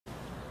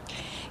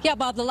Yeah,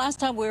 Bob, the last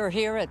time we were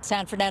here at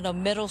San Fernando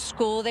Middle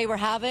School, they were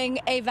having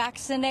a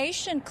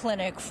vaccination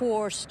clinic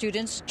for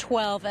students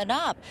 12 and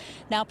up.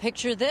 Now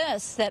picture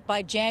this, that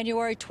by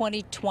January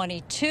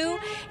 2022,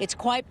 it's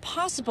quite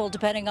possible,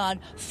 depending on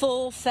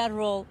full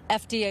federal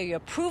FDA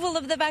approval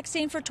of the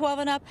vaccine for 12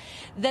 and up,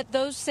 that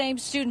those same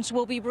students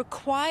will be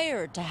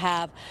required to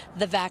have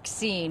the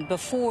vaccine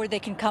before they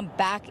can come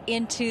back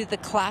into the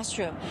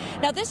classroom.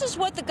 Now, this is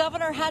what the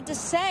governor had to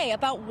say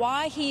about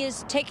why he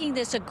is taking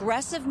this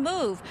aggressive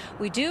move.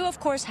 We do,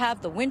 of course,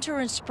 have the winter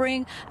and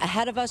spring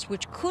ahead of us,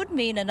 which could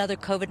mean another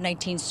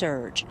COVID-19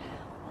 surge.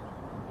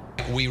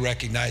 We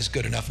recognize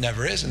good enough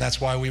never is, and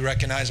that's why we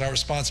recognize our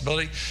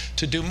responsibility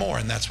to do more,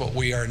 and that's what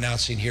we are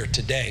announcing here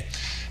today.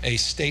 A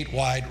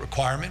statewide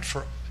requirement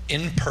for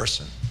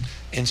in-person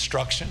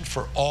instruction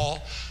for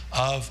all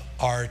of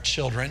our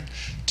children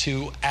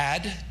to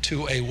add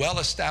to a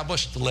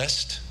well-established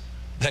list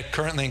that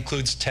currently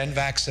includes 10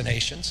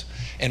 vaccinations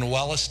and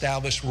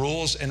well-established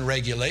rules and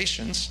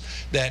regulations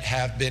that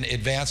have been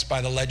advanced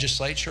by the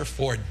legislature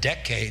for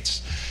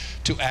decades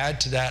to add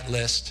to that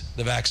list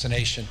the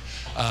vaccination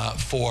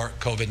for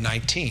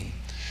COVID-19.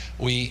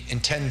 We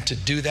intend to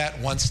do that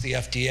once the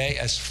FDA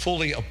has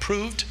fully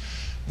approved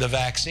the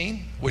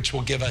vaccine, which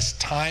will give us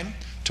time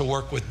to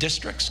work with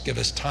districts, give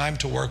us time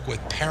to work with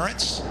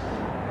parents.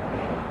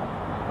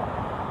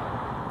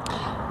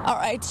 All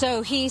right,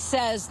 so he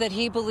says that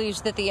he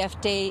believes that the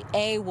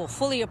FDA will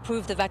fully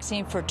approve the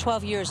vaccine for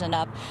 12 years and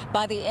up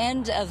by the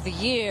end of the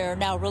year.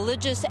 Now,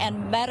 religious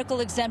and medical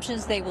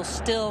exemptions, they will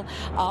still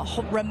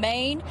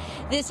remain.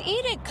 This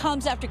edict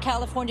comes after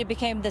California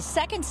became the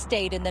second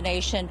state in the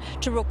nation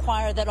to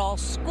require that all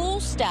school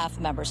staff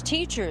members,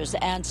 teachers,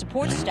 and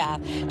support staff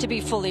to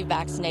be fully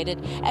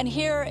vaccinated. And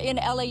here in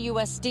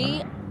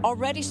LAUSD,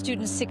 already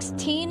students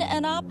 16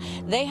 and up,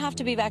 they have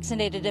to be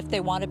vaccinated if they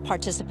want to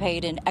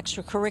participate in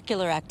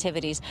extracurricular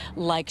activities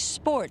like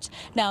sports.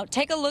 Now,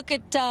 take a look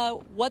at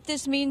what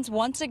this means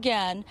once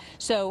again.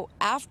 So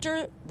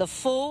after the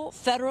full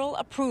federal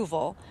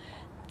approval,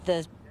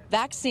 the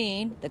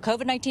vaccine, the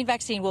COVID-19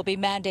 vaccine, will be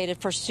mandated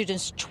for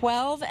students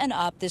 12 and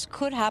up. This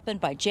could happen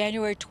by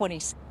January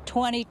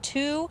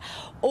 2022,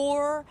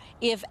 or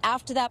if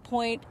after that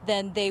point,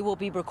 then they will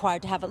be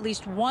required to have at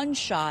least one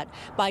shot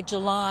by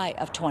July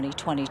of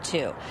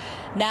 2022.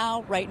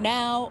 Now, right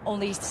now,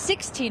 only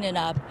 16 and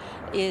up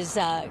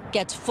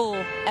gets full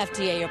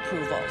FDA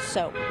approval.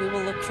 So we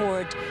will look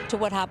forward to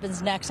what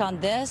happens next on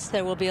this.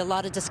 There will be a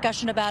lot of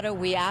discussion about it.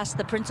 We asked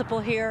the principal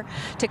here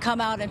to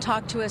come out and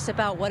talk to us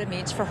about what it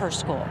means for her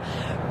school.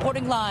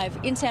 Reporting live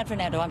in San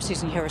Fernando, I'm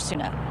Susan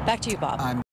Hirasuna. Back to you, Bob.